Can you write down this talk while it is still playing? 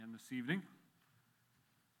this evening.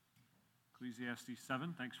 Ecclesiastes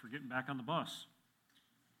 7, thanks for getting back on the bus.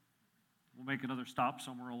 We'll make another stop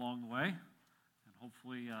somewhere along the way, and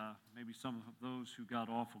hopefully maybe some of those who got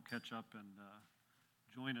off will catch up and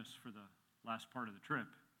join us for the last part of the trip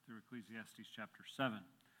through Ecclesiastes chapter 7.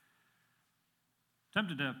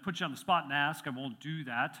 Tempted to put you on the spot and ask, I won't do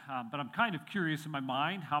that, but I'm kind of curious in my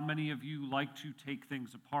mind how many of you like to take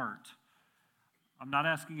things apart. I'm not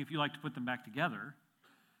asking if you like to put them back together.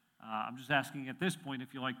 I'm just asking at this point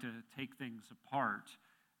if you like to take things apart.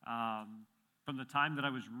 From the time that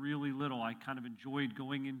I was really little, I kind of enjoyed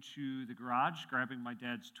going into the garage, grabbing my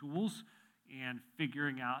dad's tools, and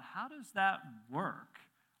figuring out how does that work,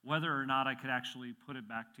 whether or not I could actually put it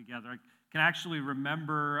back together. I can actually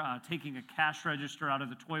remember taking a cash register out of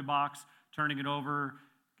the toy box, turning it over,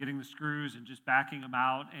 getting the screws and just backing them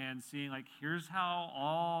out and seeing, like, here's how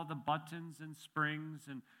all the buttons and springs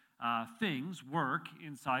and things work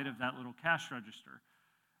inside of that little cash register.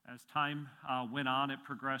 As time went on, it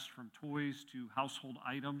progressed from toys to household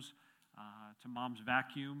items to mom's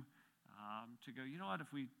vacuum to go, you know what,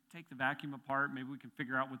 if we take the vacuum apart, maybe we can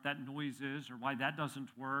figure out what that noise is or why that doesn't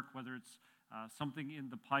work, whether it's something in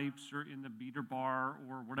the pipes or in the beater bar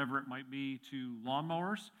or whatever it might be, to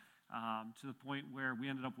lawnmowers. To the point where we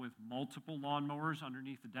ended up with multiple lawnmowers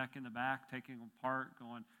underneath the deck in the back, taking them apart,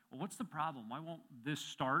 going, well, what's the problem? Why won't this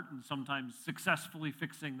start? And sometimes successfully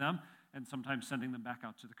fixing them and sometimes sending them back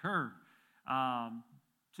out to the curb.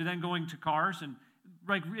 To then going to cars, and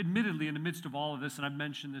right, admittedly, in the midst of all of this, and I've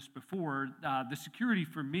mentioned this before, the security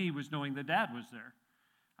for me was knowing that Dad was there.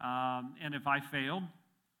 And if I failed,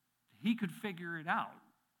 he could figure it out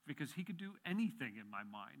because he could do anything in my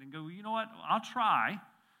mind and go, you know what, I'll try.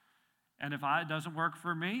 And if it doesn't work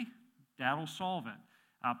for me, Dad will solve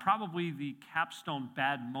it. Probably the capstone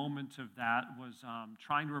bad moment of that was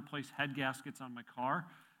trying to replace head gaskets on my car,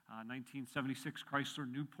 1976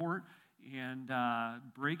 Chrysler Newport, and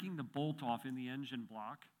breaking the bolt off in the engine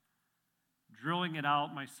block, drilling it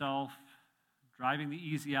out myself, driving the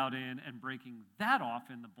easy out in, and breaking that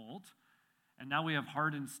off in the bolt. And now we have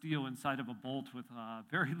hardened steel inside of a bolt with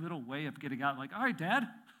very little way of getting out. Like, all right, Dad,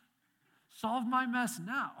 solve my mess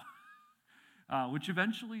now. Which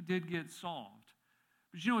eventually did get solved.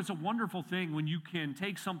 But you know, it's a wonderful thing when you can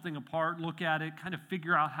take something apart, look at it, kind of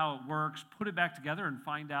figure out how it works, put it back together, and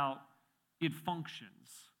find out it functions.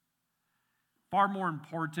 Far more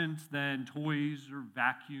important than toys or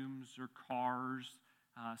vacuums or cars.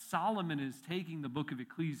 Solomon is taking the book of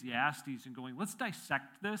Ecclesiastes and going, let's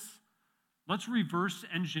dissect this. Let's reverse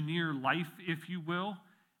engineer life, if you will,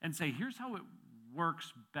 and say, here's how it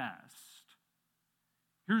works best.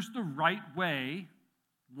 Here's the right way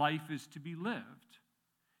life is to be lived.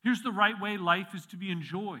 Here's the right way life is to be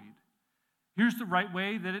enjoyed. Here's the right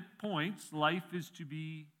way that at points life is to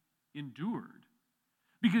be endured.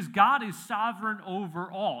 Because God is sovereign over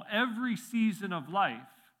all, every season of life,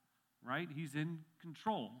 right? He's in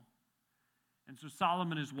control. And so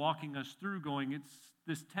Solomon is walking us through going, it's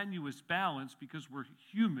this tenuous balance because we're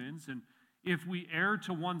humans, and if we err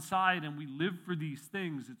to one side and we live for these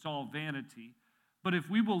things, it's all vanity. But if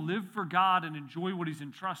we will live for God and enjoy what He's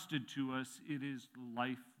entrusted to us, it is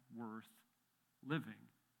life worth living.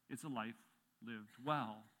 It's a life lived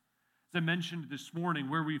well. As I mentioned this morning,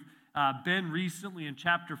 where we've been recently in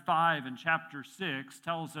chapter 5 and chapter 6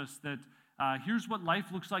 tells us that here's what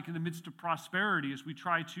life looks like in the midst of prosperity as we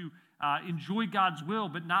try to enjoy God's will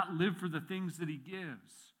but not live for the things that He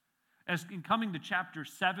gives. As in coming to chapter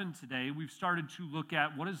 7 today, we've started to look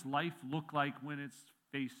at what does life look like when it's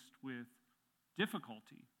faced with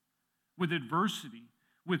difficulty, with adversity,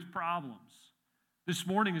 with problems. This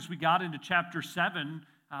morning, as we got into chapter 7,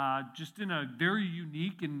 just in a very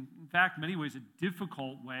unique and, in fact, many ways a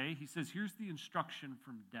difficult way, he says, here's the instruction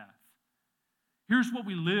from death. Here's what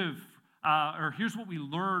we here's what we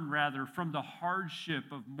learn, rather, from the hardship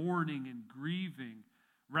of mourning and grieving,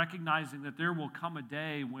 recognizing that there will come a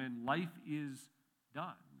day when life is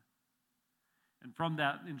done. And from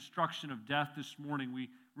that instruction of death this morning, we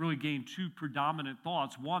really gain two predominant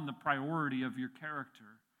thoughts. One, the priority of your character.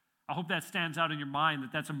 I hope that stands out in your mind,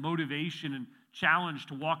 that that's a motivation and challenge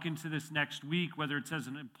to walk into this next week, whether it's as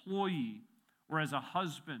an employee or as a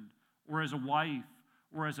husband or as a wife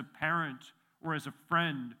or as a parent or as a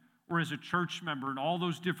friend or as a church member, and all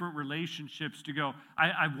those different relationships, to go,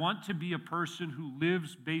 I want to be a person who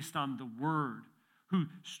lives based on the Word, who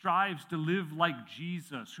strives to live like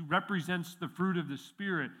Jesus, who represents the fruit of the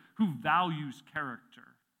Spirit, who values character.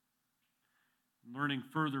 Learning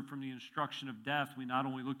further from the instruction of death, we not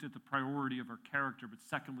only looked at the priority of our character, but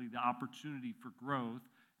secondly, the opportunity for growth,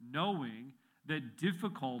 knowing that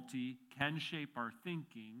difficulty can shape our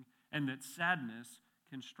thinking, and that sadness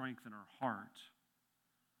can strengthen our heart.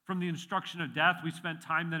 From the instruction of death, we spent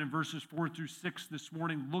time then in verses 4 through 6 this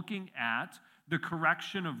morning looking at the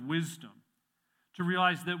correction of wisdom, to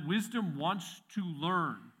realize that wisdom wants to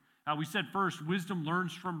learn. We said first, wisdom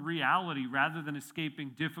learns from reality rather than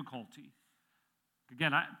escaping difficulty.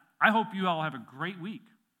 Again, I hope you all have a great week.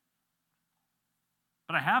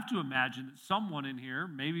 But I have to imagine that someone in here,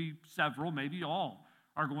 maybe several, maybe all,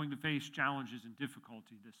 are going to face challenges and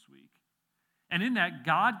difficulty this week. And in that,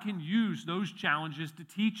 God can use those challenges to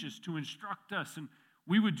teach us, to instruct us, and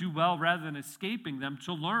we would do well rather than escaping them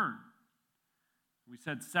to learn. We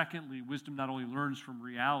said, secondly, wisdom not only learns from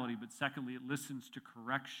reality, but secondly, it listens to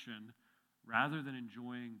correction rather than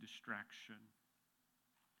enjoying distraction.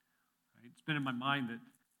 Right? It's been in my mind that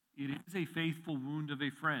it is a faithful wound of a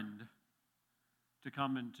friend to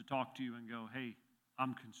come and to talk to you and go, hey,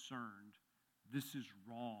 I'm concerned. This is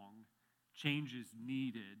wrong. Change is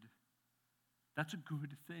needed. That's a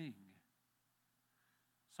good thing.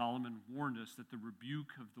 Solomon warned us that the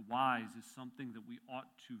rebuke of the wise is something that we ought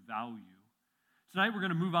to value. Tonight we're going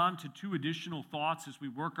to move on to two additional thoughts as we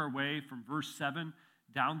work our way from verse 7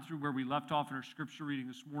 down through where we left off in our scripture reading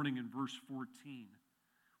this morning in verse 14.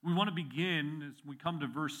 We want to begin as we come to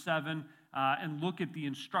verse 7 and look at the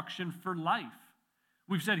instruction for life.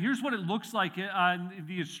 We've said, here's what it looks like in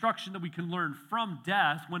the instruction that we can learn from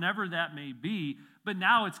death, whenever that may be. But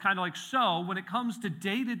now it's kind of like, so when it comes to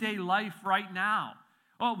day-to-day life right now,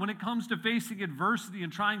 when it comes to facing adversity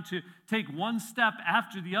and trying to take one step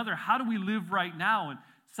after the other, how do we live right now? And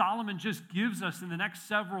Solomon just gives us in the next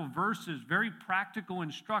several verses very practical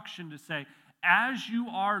instruction to say, as you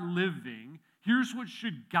are living, here's what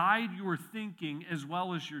should guide your thinking as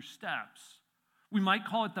well as your steps. We might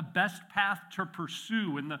call it the best path to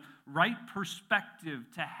pursue and the right perspective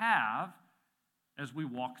to have as we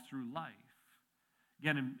walk through life.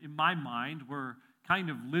 Again, in my mind, we're kind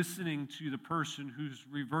of listening to the person who's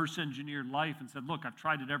reverse engineered life and said, look, I've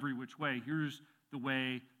tried it every which way. Here's the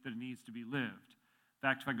way that it needs to be lived. In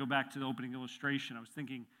fact, if I go back to the opening illustration, I was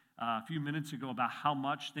thinking a few minutes ago about how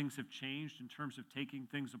much things have changed in terms of taking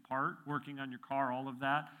things apart, working on your car, all of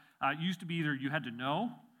that. It used to be either you had to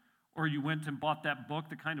know, or you went and bought that book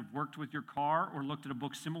that kind of worked with your car, or looked at a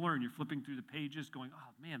book similar and you're flipping through the pages going,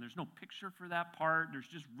 oh man, there's no picture for that part. There's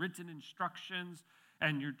just written instructions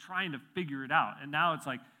and you're trying to figure it out. And now it's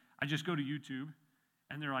like, I just go to YouTube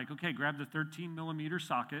and they're like, okay, grab the 13 millimeter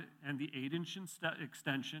socket and the 8-inch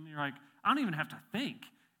extension. You're like, I don't even have to think.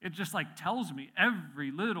 It just like tells me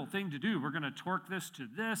every little thing to do. We're going to torque this to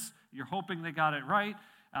this. You're hoping they got it right.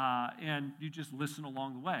 And you just listen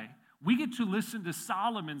along the way. We get to listen to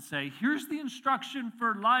Solomon say, here's the instruction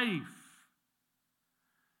for life.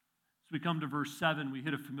 As we come to verse 7, we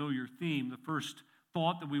hit a familiar theme. The first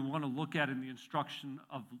thought that we want to look at in the instruction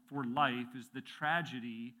for life is the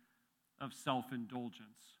tragedy of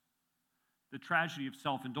self-indulgence. The tragedy of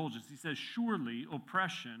self-indulgence. He says, surely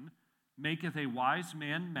oppression maketh a wise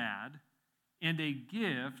man mad, and a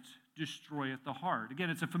gift destroyeth the heart. Again,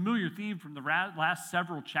 it's a familiar theme from the last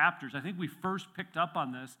several chapters. I think we first picked up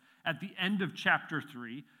on this at the end of chapter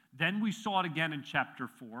 3. Then we saw it again in chapter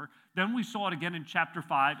 4. Then we saw it again in chapter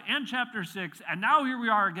 5 and chapter 6. And now here we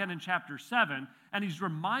are again in chapter 7. And he's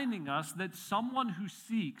reminding us that someone who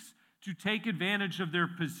seeks to take advantage of their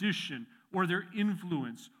position or their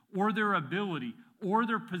influence or their ability or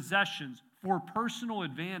their possessions for personal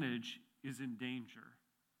advantage is in danger.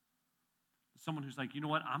 Someone who's like, you know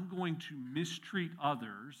what, I'm going to mistreat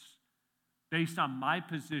others based on my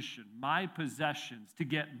position, my possessions, to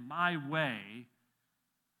get my way,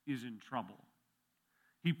 is in trouble.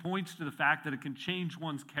 He points to the fact that it can change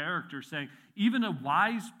one's character, saying, even a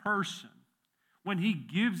wise person, when he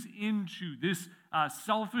gives into this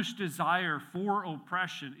selfish desire for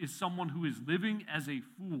oppression, is someone who is living as a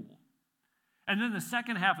fool. And then the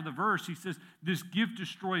second half of the verse, he says, this gift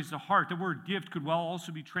destroys the heart. The word gift could well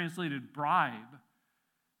also be translated bribe.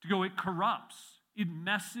 To go, it corrupts. It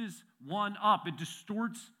messes one up. It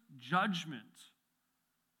distorts judgment.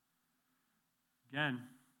 Again,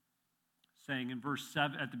 saying in verse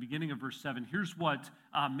 7, at the beginning of verse 7, here's what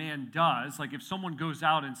a man does. Like if someone goes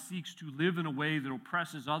out and seeks to live in a way that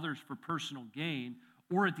oppresses others for personal gain,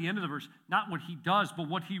 or at the end of the verse, not what he does, but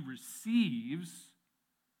what he receives,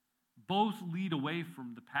 both lead away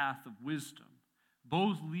from the path of wisdom.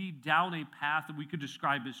 Both lead down a path that we could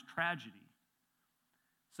describe as tragedy.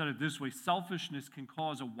 Said it this way, selfishness can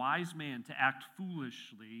cause a wise man to act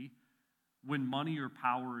foolishly when money or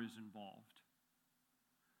power is involved.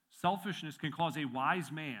 Selfishness can cause a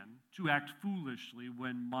wise man to act foolishly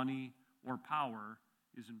when money or power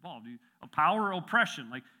is involved. A power, oppression.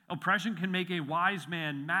 Like oppression can make a wise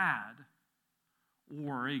man mad,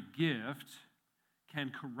 or a gift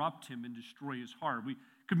can corrupt him and destroy his heart. We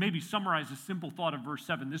could maybe summarize a simple thought of verse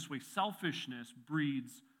 7 this way: selfishness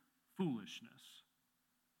breeds foolishness.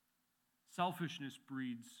 Selfishness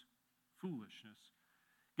breeds foolishness.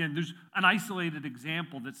 Again, there's an isolated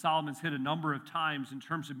example that Solomon's hit a number of times in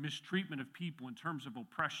terms of mistreatment of people, in terms of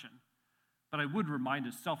oppression. But I would remind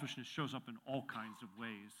us, selfishness shows up in all kinds of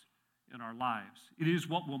ways in our lives. It is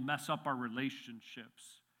what will mess up our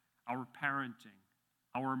relationships, our parenting,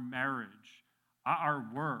 our marriage, our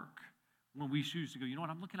work, when we choose to go, you know what,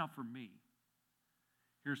 I'm looking out for me.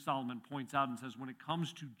 Here Solomon points out and says, when it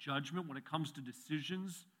comes to judgment, when it comes to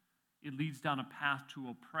decisions, it leads down a path to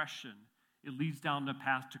oppression. It leads down a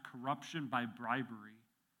path to corruption by bribery.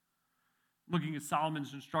 Looking at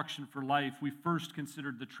Solomon's instruction for life, we first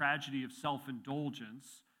considered the tragedy of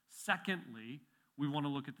self-indulgence. Secondly, we want to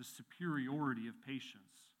look at the superiority of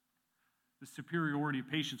patience. The superiority of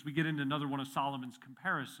patience. We get into another one of Solomon's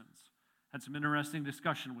comparisons. Had some interesting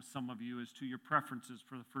discussion with some of you as to your preferences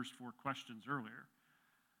for the first 4 questions earlier.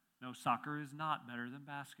 No, soccer is not better than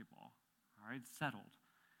basketball. All right, settled.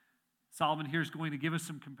 Solomon here is going to give us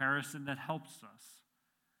some comparison that helps us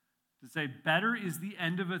to say, better is the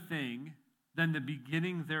end of a thing than the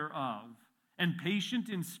beginning thereof, and patient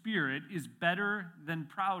in spirit is better than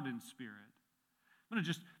proud in spirit. I'm going to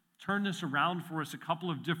just turn this around for us a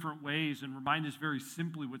couple of different ways and remind us very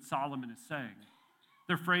simply what Solomon is saying.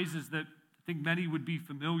 They're phrases that I think many would be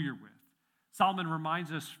familiar with. Solomon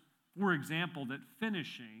reminds us, for example, that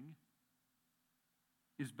finishing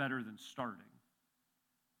is better than starting.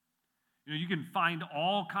 You know, you can find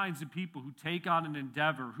all kinds of people who take on an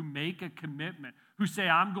endeavor, who make a commitment, who say,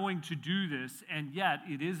 I'm going to do this, and yet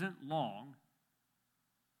it isn't long,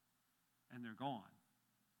 and they're gone.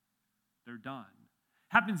 They're done.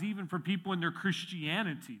 Happens even for people in their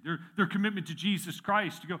Christianity, their commitment to Jesus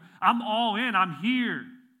Christ, to go, I'm all in, I'm here.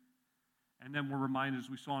 And then we're reminded,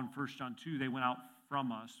 as we saw in 1 John 2, they went out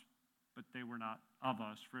from us, but they were not of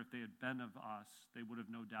us. For if they had been of us, they would have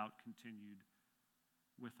no doubt continued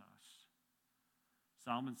with us.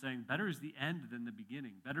 Solomon's saying, better is the end than the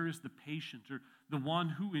beginning. Better is the patient, or the one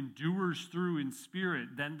who endures through in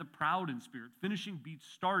spirit, than the proud in spirit. Finishing beats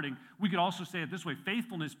starting. We could also say it this way: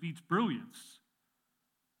 faithfulness beats brilliance.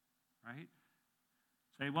 Right?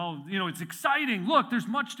 Say, well, you know, it's exciting. Look, there's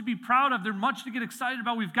much to be proud of. There's much to get excited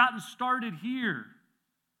about. We've gotten started here.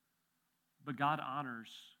 But God honors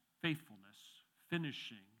faithfulness,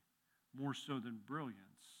 finishing, more so than brilliance.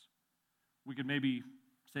 We could maybe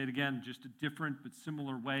say it again, just a different but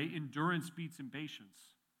similar way. Endurance beats impatience.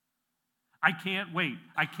 I can't wait.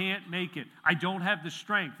 I can't make it. I don't have the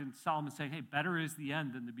strength. And Solomon's saying, hey, better is the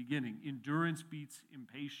end than the beginning. Endurance beats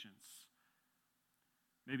impatience.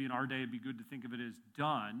 Maybe in our day it'd be good to think of it as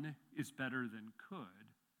done is better than could.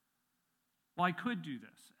 Well, I could do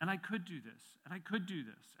this, and I could do this, and I could do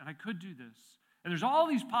this, and I could do this. And there's all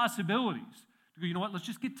these possibilities. To go, you know what, let's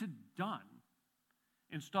just get to done.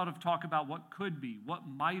 Instead of talk about what could be, what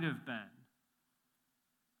might have been.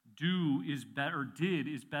 Do is better, or did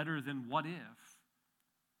is better than what if.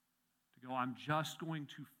 To go, I'm just going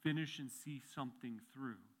to finish and see something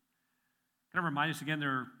through. Can I remind us again,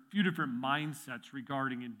 there are a few different mindsets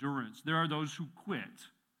regarding endurance. There are those who quit.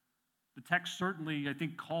 The text certainly, I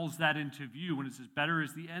think, calls that into view when it says, better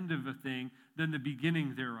is the end of a thing than the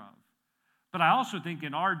beginning thereof. But I also think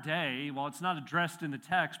in our day, while it's not addressed in the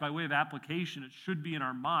text, by way of application, it should be in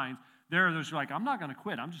our minds. There are those who are like, I'm not going to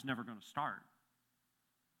quit. I'm just never going to start.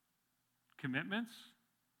 Commitments?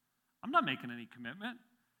 I'm not making any commitment.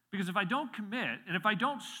 Because if I don't commit, and if I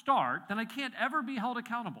don't start, then I can't ever be held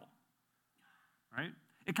accountable. Right?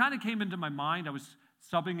 It kind of came into my mind. I was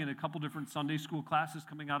subbing in a couple different Sunday school classes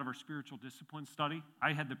coming out of our spiritual discipline study.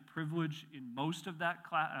 I had the privilege in most of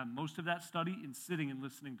that study in sitting and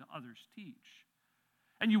listening to others teach.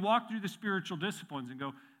 And you walk through the spiritual disciplines and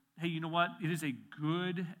go, hey, you know what? It is a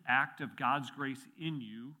good act of God's grace in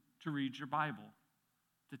you to read your Bible,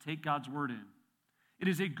 to take God's word in. It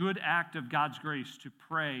is a good act of God's grace to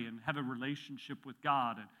pray and have a relationship with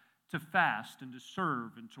God, and to fast and to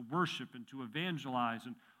serve and to worship and to evangelize,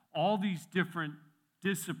 and all these different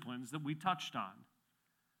disciplines that we touched on.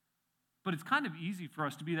 But it's kind of easy for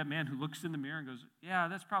us to be that man who looks in the mirror and goes, yeah,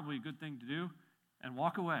 that's probably a good thing to do, and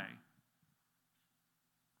walk away.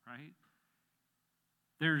 Right?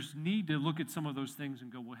 There's need to look at some of those things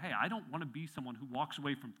and go, well, hey, I don't want to be someone who walks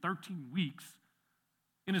away from 13 weeks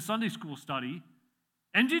in a Sunday school study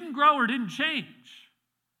and didn't grow or didn't change.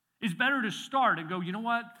 It's better to start and go, you know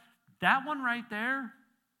what? That one right there,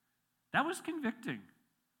 that was convicting.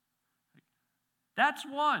 That's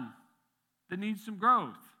one that needs some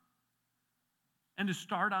growth. And to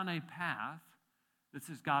start on a path that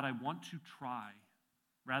says, God, I want to try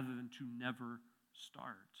rather than to never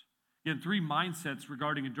start. Again, three mindsets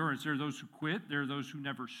regarding endurance. There are those who quit. There are those who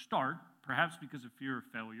never start, perhaps because of fear of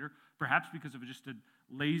failure, perhaps because of just a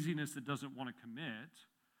laziness that doesn't want to commit.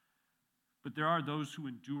 But there are those who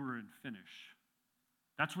endure and finish.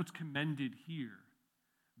 That's what's commended here.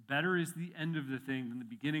 Better is the end of the thing than the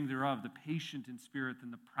beginning thereof, the patient in spirit than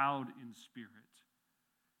the proud in spirit.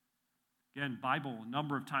 Again, Bible, a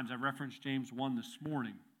number of times, I referenced James 1 this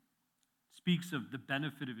morning, speaks of the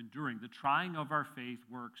benefit of enduring. The trying of our faith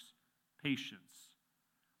works patience.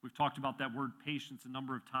 We've talked about that word patience a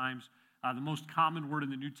number of times. The most common word in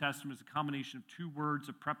the New Testament is a combination of two words,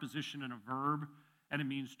 a preposition and a verb, and it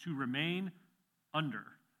means to remain under.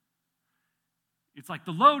 It's like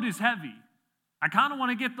the load is heavy. I kind of want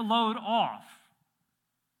to get the load off,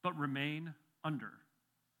 but remain under.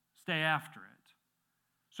 Stay after it.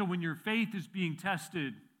 So when your faith is being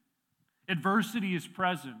tested, adversity is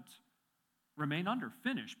present, remain under.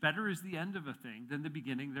 Finish. Better is the end of a thing than the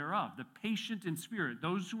beginning thereof. The patient in spirit,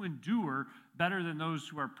 those who endure, better than those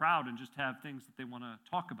who are proud and just have things that they want to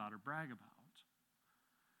talk about or brag about.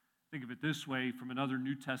 Think of it this way from another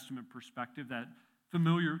New Testament perspective, that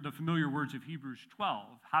the familiar words of Hebrews 12.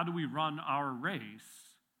 How do we run our race?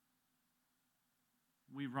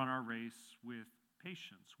 We run our race with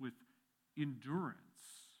patience, with endurance,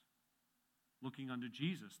 looking unto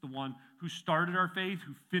Jesus, the one who started our faith,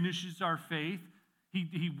 who finishes our faith.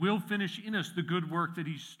 He will finish in us the good work that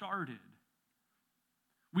he started.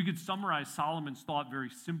 We could summarize Solomon's thought very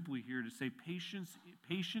simply here to say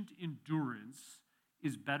patient endurance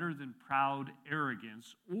is better than proud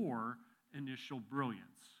arrogance or initial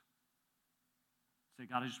brilliance. Say,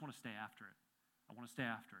 God, I just want to stay after it. I want to stay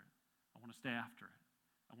after it. I want to stay after it.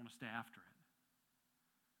 I want to stay after it.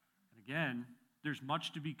 And again, there's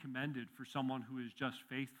much to be commended for someone who has just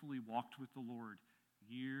faithfully walked with the Lord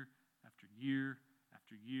year after year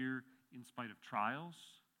after year, in spite of trials,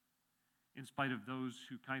 in spite of those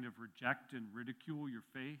who kind of reject and ridicule your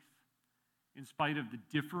faith, in spite of the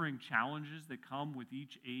differing challenges that come with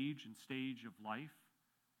each age and stage of life,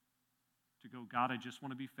 to go, God, I just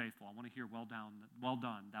want to be faithful. I want to hear, well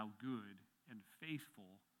done, thou good and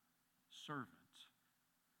faithful servant.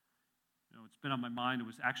 You know, it's been on my mind. It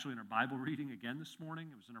was actually in our Bible reading again this morning.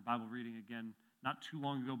 It was in our Bible reading again not too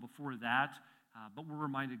long ago before that. But we're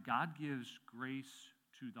reminded God gives grace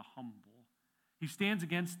to the humble. He stands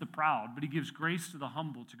against the proud, but he gives grace to the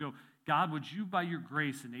humble to go, God, would you by your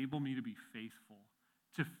grace enable me to be faithful,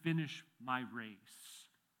 to finish my race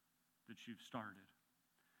that you've started?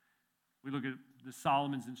 We look at the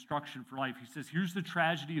Solomon's instruction for life. He says, here's the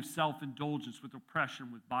tragedy of self-indulgence with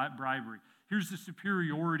oppression, with bribery. Here's the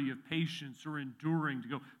superiority of patience or enduring to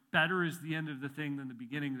go, better is the end of the thing than the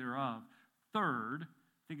beginning thereof. Third,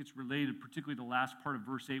 I think it's related particularly to the last part of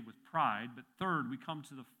verse 8 with pride, but third, we come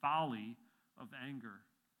to the folly of anger.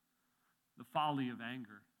 The folly of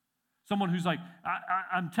anger. Someone who's like,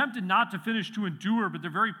 I'm tempted not to finish to endure, but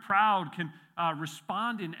they're very proud, can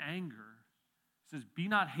respond in anger. It says, be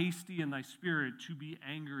not hasty in thy spirit to be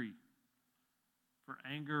angry, for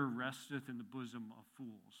anger resteth in the bosom of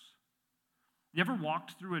fools. You ever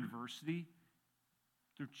walked through adversity,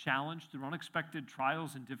 through challenge, through unexpected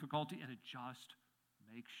trials and difficulty, and it just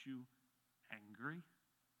makes you angry?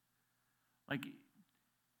 Like,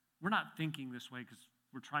 we're not thinking this way because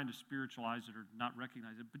we're trying to spiritualize it or not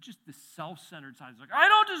recognize it, but just the self-centered side is like, I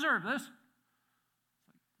don't deserve this. It's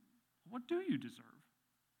like, what do you deserve?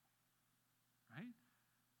 Right?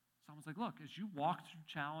 Someone's like, look, as you walk through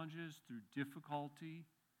challenges, through difficulty,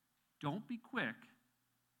 don't be quick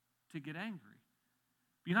to get angry.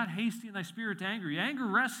 Be not hasty in thy spirit to anger. Anger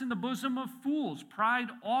rests in the bosom of fools. Pride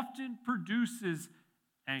often produces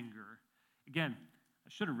anger. Again, I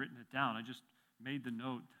should have written it down. I just made the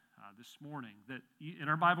note this morning that in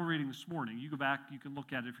our Bible reading this morning, you go back, you can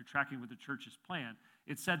look at it if you're tracking with the church's plan.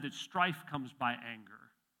 It said that strife comes by anger.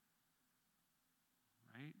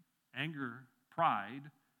 Right? Anger,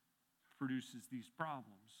 pride, produces these problems.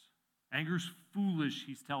 Anger's foolish,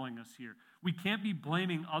 he's telling us here. We can't be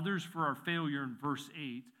blaming others for our failure in verse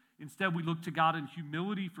 8. Instead, we look to God in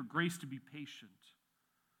humility for grace to be patient.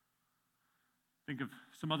 Think of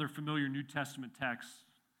some other familiar New Testament texts.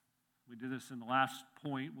 We did this in the last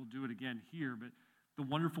point. We'll do it again here. But the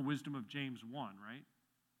wonderful wisdom of James 1, right?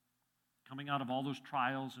 Coming out of all those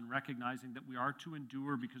trials and recognizing that we are to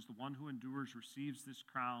endure because the one who endures receives this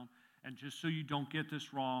crown. And just so you don't get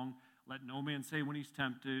this wrong, let no man say when he's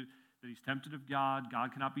tempted that he's tempted of God.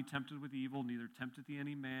 God cannot be tempted with evil, neither tempteth he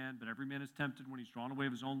any man, but every man is tempted when he's drawn away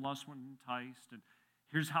of his own lust when enticed. And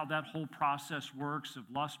here's how that whole process works of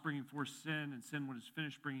lust bringing forth sin, and sin when it's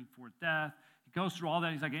finished bringing forth death. He goes through all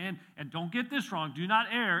that. He's like, and don't get this wrong. Do not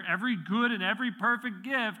err. Every good and every perfect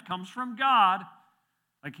gift comes from God.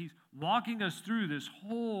 Like he's walking us through this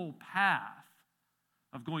whole path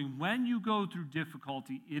of going, when you go through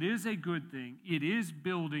difficulty, it is a good thing. It is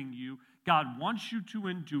building you. God wants you to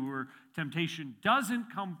endure. Temptation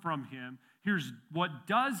doesn't come from him. Here's what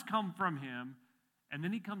does come from him. And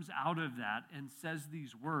then he comes out of that and says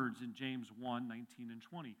these words in James 1, 19 and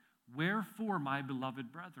 20. Wherefore, my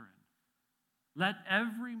beloved brethren, let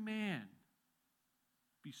every man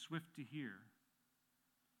be swift to hear,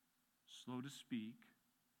 slow to speak,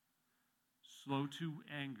 slow to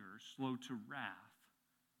anger, slow to wrath.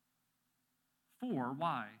 For,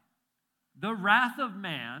 why? The wrath of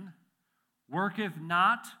man worketh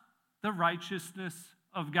not the righteousness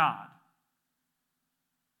of God.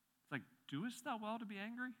 It's like, doest thou well to be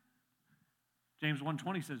angry? James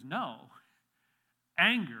 1:20 says, no.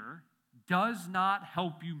 Anger does not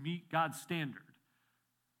help you meet God's standard.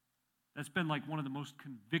 That's been like one of the most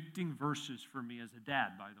convicting verses for me as a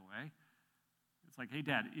dad, by the way. It's like, hey,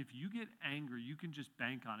 Dad, if you get angry, you can just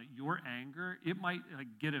bank on it. Your anger, it might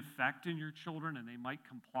get effect in your children, and they might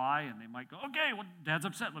comply, and they might go, okay, well, Dad's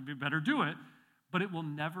upset, we better do it. But it will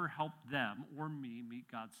never help them or me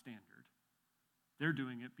meet God's standard. They're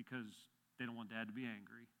doing it because they don't want Dad to be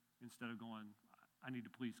angry instead of going, I need to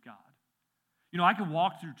please God. You know, I can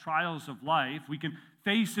walk through trials of life. We can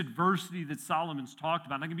face adversity that Solomon's talked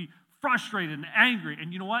about, and I can be frustrated and angry.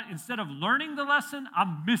 And you know what? Instead of learning the lesson,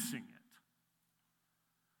 I'm missing it.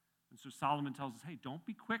 And so Solomon tells us, hey, don't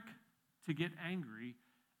be quick to get angry.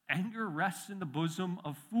 Anger rests in the bosom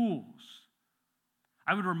of fools.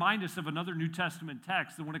 I would remind us of another New Testament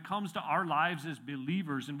text that when it comes to our lives as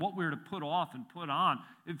believers and what we're to put off and put on,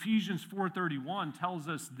 Ephesians 4:31 tells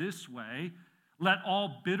us this way, let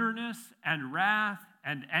all bitterness and wrath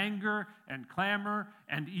and anger and clamor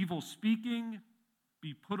and evil speaking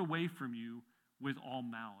be put away from you with all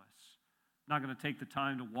malice. I'm not going to take the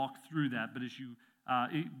time to walk through that, but as you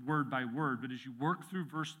word by word, but as you work through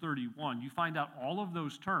verse 31, you find out all of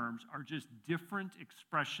those terms are just different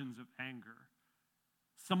expressions of anger.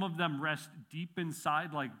 Some of them rest deep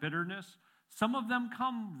inside like bitterness. Some of them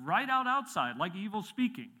come right out outside like evil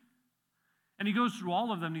speaking. And he goes through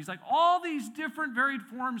all of them, and he's like, all these different varied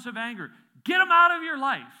forms of anger, get them out of your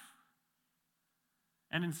life.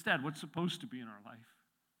 And instead, what's supposed to be in our life?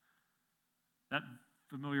 That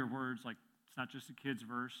familiar words, like it's not just a kid's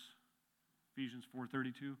verse, Ephesians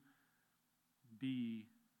 4:32, be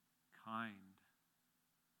kind,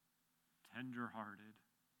 tenderhearted,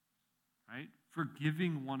 right?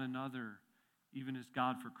 Forgiving one another, even as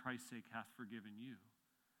God for Christ's sake hath forgiven you.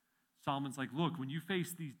 Solomon's like, look, when you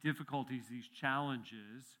face these difficulties, these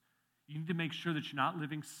challenges, you need to make sure that you're not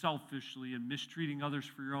living selfishly and mistreating others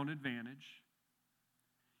for your own advantage.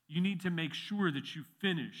 You need to make sure that you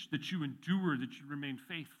finish, that you endure, that you remain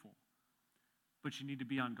faithful. But you need to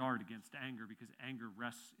be on guard against anger because anger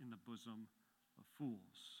rests in the bosom of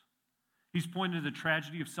fools. He's pointed to the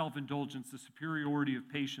tragedy of self-indulgence, the superiority of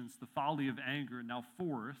patience, the folly of anger, and now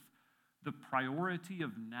fourth, the priority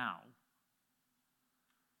of now.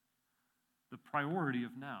 The priority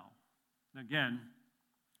of now. And again,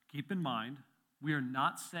 keep in mind, we are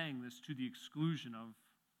not saying this to the exclusion of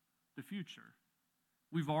the future.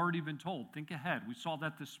 We've already been told, think ahead. We saw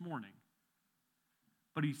that this morning.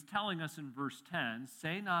 But he's telling us in verse 10,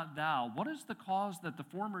 say not thou, what is the cause that the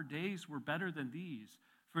former days were better than these?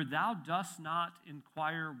 For thou dost not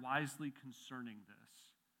inquire wisely concerning this.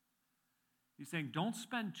 He's saying, don't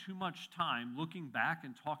spend too much time looking back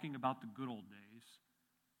and talking about the good old days.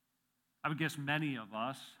 I would guess many of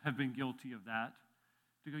us have been guilty of that.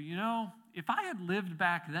 To go, you know, if I had lived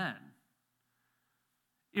back then,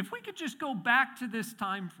 if we could just go back to this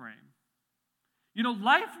time frame, you know,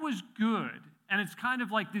 life was good, and it's kind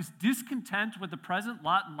of like this discontent with the present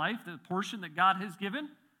lot in life, the portion that God has given,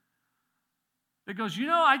 that goes, you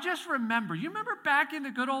know, I just remember, you remember back in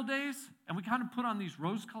the good old days? And we kind of put on these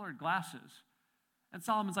rose-colored glasses. And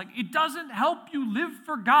Solomon's like, it doesn't help you live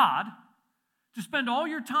for God to spend all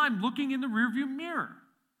your time looking in the rearview mirror.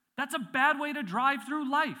 That's a bad way to drive through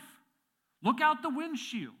life. Look out the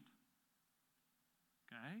windshield.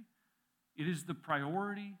 Okay? It is the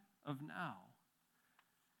priority of now.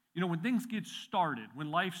 You know, when things get started,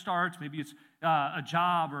 when life starts, maybe it's a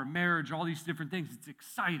job or a marriage, all these different things, it's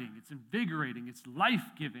exciting, it's invigorating, it's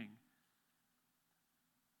life-giving.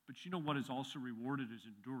 But you know what is also rewarded is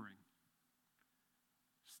enduring,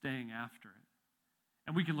 staying after it.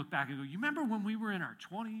 And we can look back and go, you remember when we were in our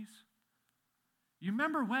 20s? You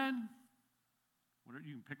remember when?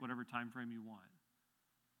 You can pick whatever time frame you want.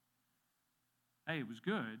 Hey, it was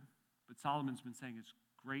good, but Solomon's been saying it's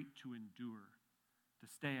great to endure,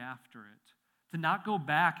 to stay after it, to not go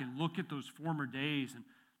back and look at those former days and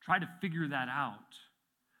try to figure that out.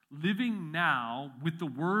 Living now with the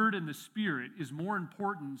Word and the Spirit is more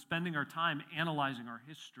important than spending our time analyzing our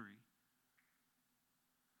history.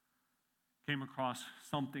 Came across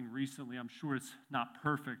something recently. I'm sure it's not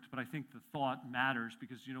perfect, but I think the thought matters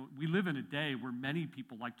because, we live in a day where many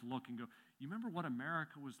people like to look and go, you remember what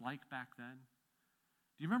America was like back then?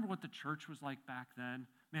 Do you remember what the church was like back then?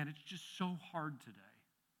 Man, it's just so hard today.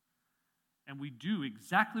 And we do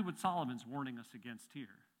exactly what Solomon's warning us against here.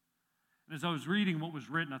 And as I was reading what was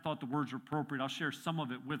written, I thought the words were appropriate. I'll share some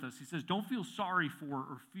of it with us. He says, don't feel sorry for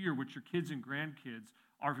or fear what your kids and grandkids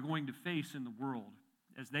are going to face in the world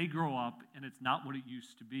as they grow up and it's not what it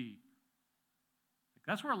used to be.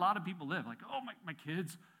 That's where a lot of people live. Like, oh, my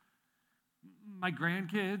kids, my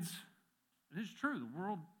grandkids. It is true. The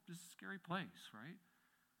world is a scary place, right?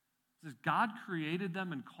 It says God created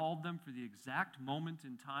them and called them for the exact moment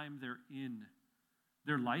in time they're in.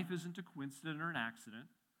 Their life isn't a coincidence or an accident.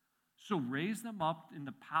 So raise them up in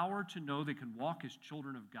the power to know they can walk as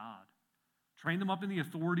children of God. Train them up in the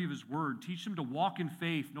authority of His Word. Teach them to walk in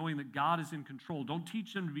faith, knowing that God is in control. Don't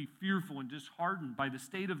teach them to be fearful and disheartened by the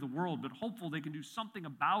state of the world, but hopeful they can do something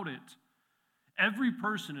about it. Every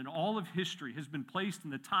person in all of history has been placed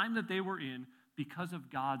in the time that they were in because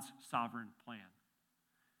of God's sovereign plan.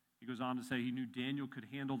 He goes on to say he knew Daniel could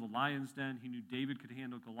handle the lion's den. He knew David could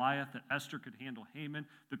handle Goliath, that Esther could handle Haman,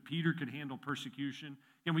 that Peter could handle persecution.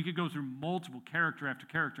 And we could go through multiple character after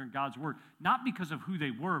character in God's word, not because of who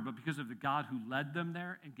they were, but because of the God who led them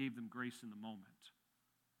there and gave them grace in the moment.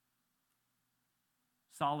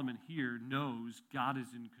 Solomon here knows God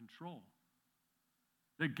is in control,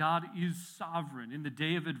 that God is sovereign in the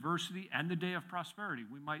day of adversity and the day of prosperity.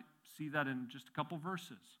 We might see that in just a couple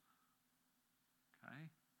verses. Okay?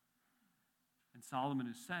 And Solomon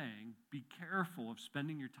is saying, be careful of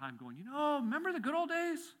spending your time going, remember the good old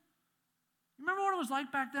days? Remember what it was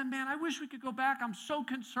like back then? Man, I wish we could go back. I'm so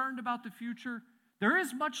concerned about the future. There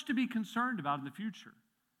is much to be concerned about in the future.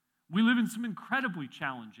 We live in some incredibly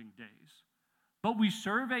challenging days, but we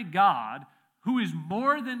serve a God who is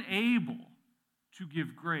more than able to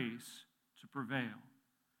give grace to prevail,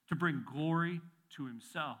 to bring glory to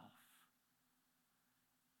Himself.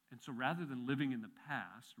 And so rather than living in the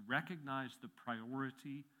past, recognize the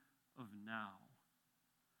priority of now.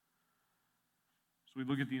 So we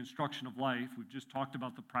look at the instruction of life. We've just talked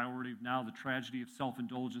about the priority of now, the tragedy of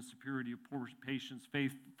self-indulgence, superiority of poor patience,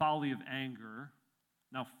 faith, folly of anger.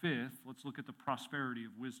 Now, fifth, let's look at the prosperity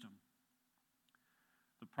of wisdom.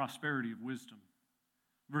 The prosperity of wisdom.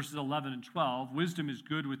 Verses 11 and 12, wisdom is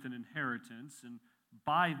good with an inheritance, and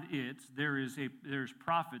by it there's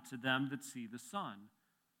profit to them that see the sun.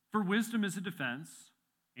 For wisdom is a defense,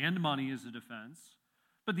 and money is a defense.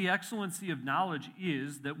 But the excellency of knowledge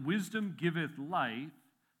is that wisdom giveth life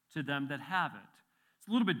to them that have it. It's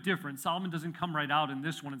a little bit different. Solomon doesn't come right out in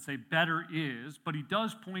this one and say better is, but he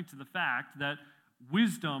does point to the fact that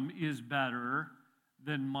wisdom is better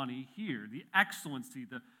than money here. The excellency,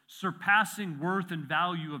 the surpassing worth and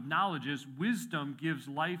value of knowledge is wisdom gives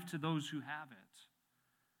life to those who have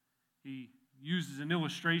it. He uses an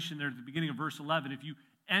illustration there at the beginning of verse 11. If you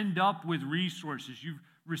end up with resources, you've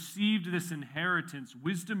received this inheritance,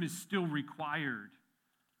 wisdom is still required.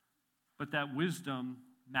 But that wisdom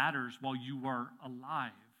matters while you are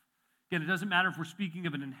alive. Again, it doesn't matter if we're speaking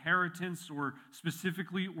of an inheritance or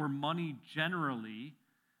specifically or money generally.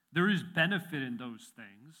 There is benefit in those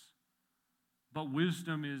things, but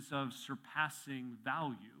wisdom is of surpassing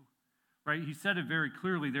value, right? He said it very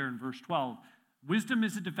clearly there in verse 12. Wisdom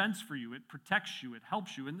is a defense for you. It protects you. It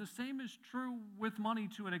helps you. And the same is true with money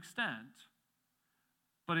to an extent.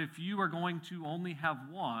 But if you are going to only have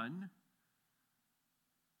one,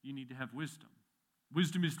 you need to have wisdom.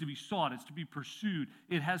 Wisdom is to be sought. It's to be pursued.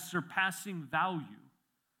 It has surpassing value.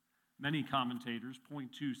 Many commentators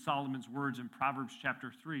point to Solomon's words in Proverbs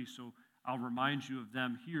chapter 3, so I'll remind you of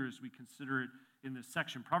them here as we consider it in this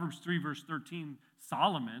section. Proverbs 3, verse 13,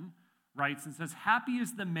 Solomon writes and says, happy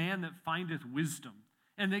is the man that findeth wisdom,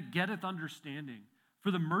 and that getteth understanding. For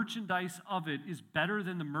the merchandise of it is better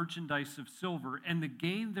than the merchandise of silver, and the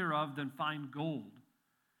gain thereof than fine gold.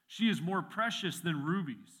 She is more precious than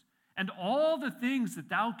rubies, and all the things that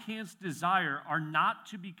thou canst desire are not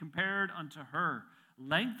to be compared unto her.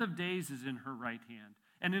 Length of days is in her right hand,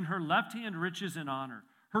 and in her left hand riches and honor.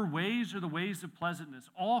 Her ways are the ways of pleasantness.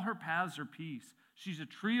 All her paths are peace. She's a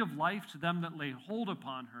tree of life to them that lay hold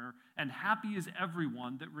upon her, and happy is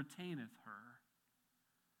everyone that retaineth her.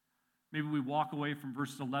 Maybe we walk away from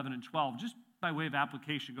verses 11 and 12, just by way of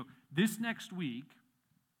application, go, this next week,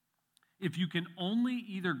 if you can only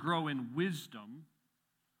either grow in wisdom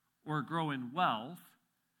or grow in wealth,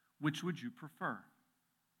 which would you prefer?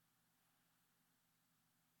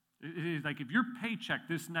 It is like if your paycheck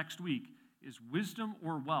this next week is wisdom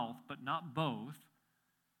or wealth, but not both,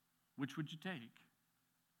 which would you take?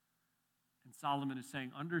 And Solomon is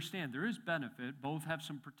saying, understand, there is benefit. Both have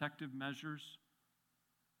some protective measures.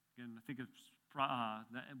 Again, I think of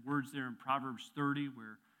the words there in Proverbs 30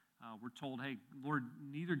 where we're told, hey, Lord,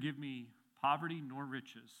 neither give me poverty nor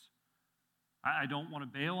riches. I don't want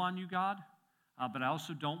to bail on you, God, but I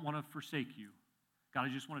also don't want to forsake you. God, I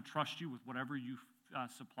just want to trust you with whatever you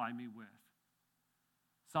supply me with.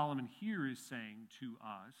 Solomon here is saying to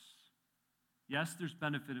us, yes, there's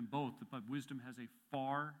benefit in both, but wisdom has a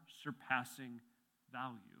far surpassing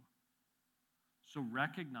value. So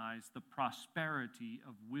recognize the prosperity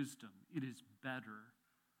of wisdom. It is better.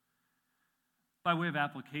 By way of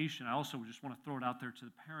application, I also just want to throw it out there to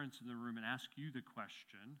the parents in the room and ask you the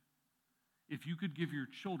question. If you could give your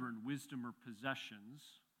children wisdom or possessions,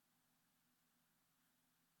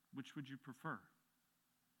 which would you prefer?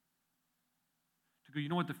 To go, you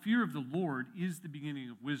know what, the fear of the Lord is the beginning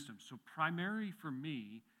of wisdom. So primary for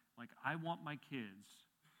me, like I want my kids,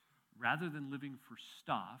 rather than living for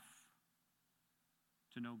stuff,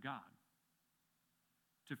 to know God,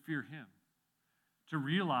 to fear Him, to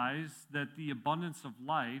realize that the abundance of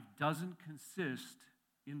life doesn't consist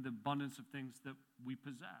in the abundance of things that we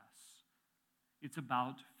possess. It's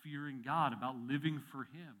about fearing God, about living for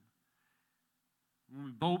Him.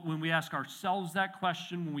 When we ask ourselves that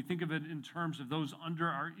question, when we think of it in terms of those under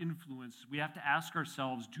our influence, we have to ask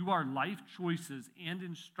ourselves, do our life choices and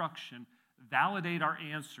instruction validate our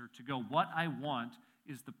answer to go, what I want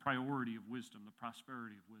is the priority of wisdom, the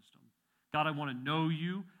prosperity of wisdom. God, I want to know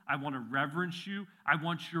you. I want to reverence you. I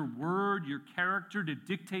want your word, your character to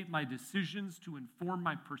dictate my decisions, to inform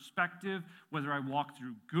my perspective, whether I walk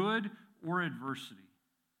through good or adversity.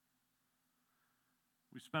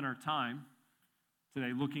 We spent our time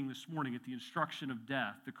today looking this morning at the instruction of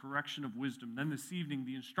death, the correction of wisdom, then this evening,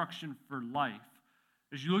 the instruction for life.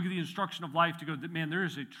 As you look at the instruction of life, to go, man, there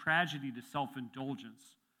is a tragedy to self-indulgence.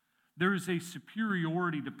 There is a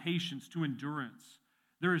superiority to patience, to endurance.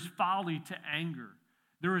 There is folly to anger.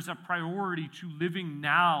 There is a priority to living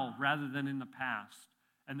now rather than in the past.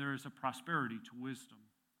 And there is a prosperity to wisdom.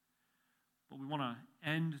 But we want to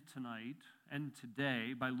end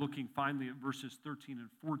today, by looking finally at verses 13 and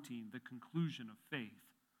 14, the conclusion of faith.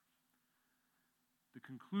 The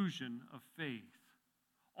conclusion of faith.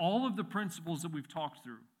 All of the principles that we've talked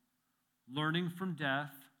through, learning from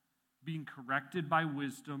death, being corrected by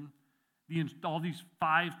wisdom, all these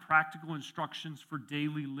 5 practical instructions for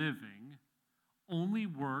daily living, only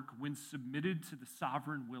work when submitted to the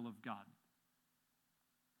sovereign will of God.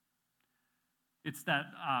 It's that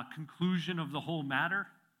conclusion of the whole matter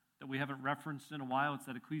that we haven't referenced in a while. It's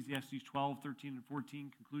that Ecclesiastes 12, 13, and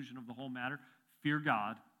 14 conclusion of the whole matter. Fear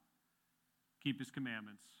God, keep His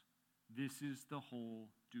commandments. This is the whole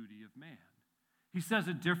duty of man. He says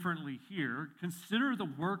it differently here. Consider the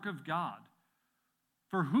work of God.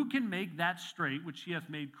 For who can make that straight which He hath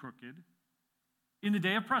made crooked? In the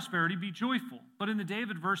day of prosperity be joyful, but in the day of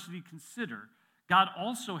adversity consider. God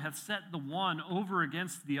also hath set the one over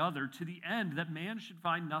against the other, to the end that man should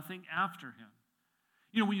find nothing after him.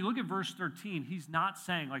 You know, when you look at verse 13, he's not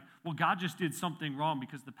saying like, well, God just did something wrong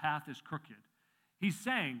because the path is crooked. He's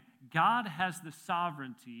saying God has the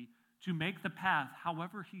sovereignty to make the path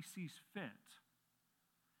however He sees fit.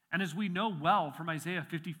 And as we know well from Isaiah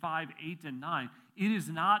 55, 8 and 9, it is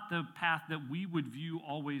not the path that we would view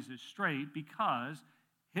always as straight, because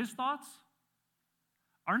His thoughts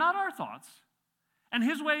are not our thoughts, and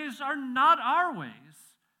His ways are not our ways.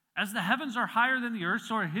 As the heavens are higher than the earth,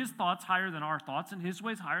 so are His thoughts higher than our thoughts, and His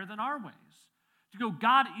ways higher than our ways. To go,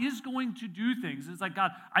 God is going to do things. It's like,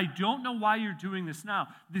 God, I don't know why you're doing this now.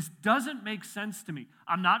 This doesn't make sense to me.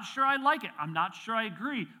 I'm not sure I like it. I'm not sure I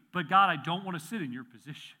agree. But God, I don't want to sit in your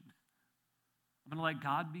position. I'm going to let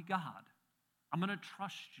God be God. I'm going to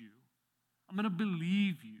trust you. I'm going to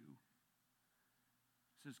believe you.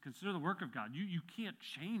 He says, consider the work of God. You can't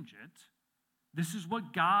change it. This is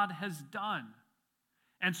what God has done.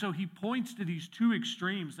 And so he points to these 2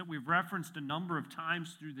 extremes that we've referenced a number of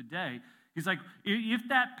times through the day. He's like, if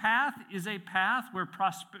that path is a path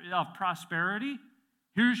of prosperity,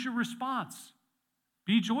 here's your response.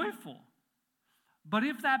 Be joyful. But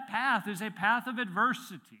if that path is a path of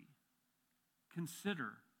adversity, consider,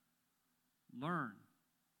 learn.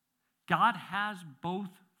 God has both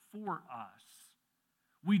for us.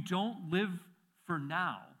 We don't live for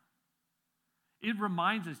now. It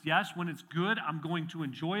reminds us, yes, when it's good, I'm going to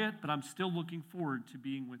enjoy it, but I'm still looking forward to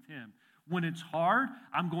being with Him. When it's hard,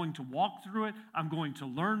 I'm going to walk through it, I'm going to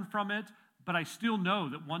learn from it, but I still know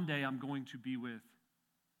that one day I'm going to be with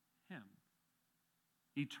Him.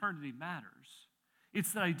 Eternity matters.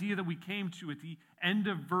 It's the idea that we came to at the end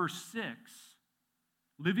of verse 6,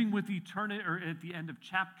 living with eternity, or at the end of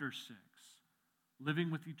chapter 6, living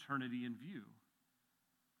with eternity in view.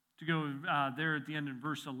 To go there at the end in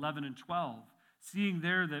verse 11 and 12, seeing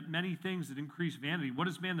there that many things that increase vanity, what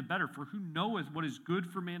is man the better? For who knoweth what is good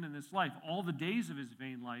for man in this life, all the days of his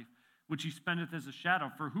vain life, which he spendeth as a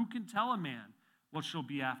shadow? For who can tell a man what shall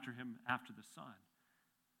be after him after the sun?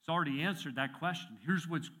 It's already answered that question. Here's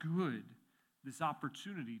what's good, this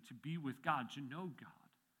opportunity to be with God, to know God.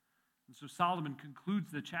 And so Solomon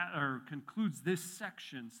concludes this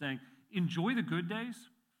section saying, enjoy the good days,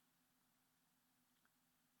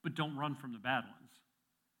 but don't run from the bad ones.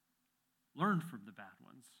 Learn from the bad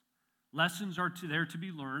ones. Lessons are there to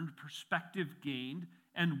be learned, perspective gained,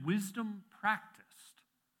 and wisdom practiced.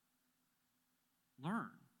 Learn.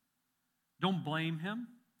 Don't blame Him.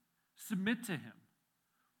 Submit to Him,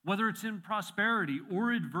 whether it's in prosperity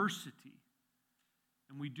or adversity.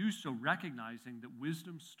 And we do so recognizing that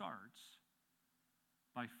wisdom starts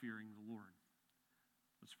by fearing the Lord.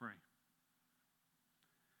 Let's pray.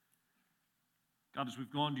 God, as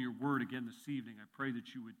we've gone to your word again this evening, I pray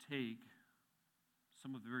that you would take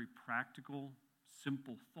some of the very practical,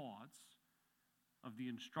 simple thoughts of the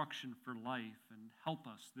instruction for life and help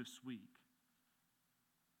us this week.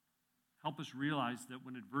 Help us realize that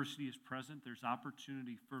when adversity is present, there's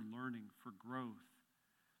opportunity for learning, for growth.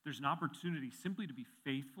 There's an opportunity simply to be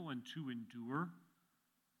faithful and to endure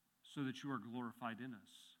so that you are glorified in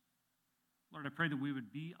us. Lord, I pray that we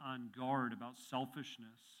would be on guard about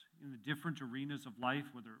selfishness in the different arenas of life,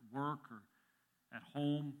 whether at work or at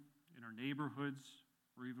home, in our neighborhoods,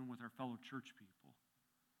 or even with our fellow church people.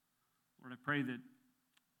 Lord, I pray that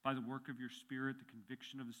by the work of your Spirit, the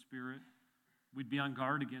conviction of the Spirit, we'd be on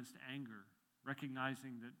guard against anger,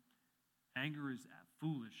 recognizing that anger is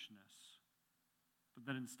foolishness, but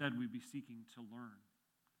that instead we'd be seeking to learn.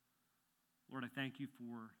 Lord, I thank you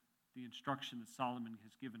for the instruction that Solomon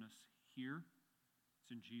has given us here.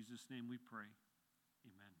 It's in Jesus' name we pray.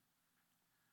 Amen.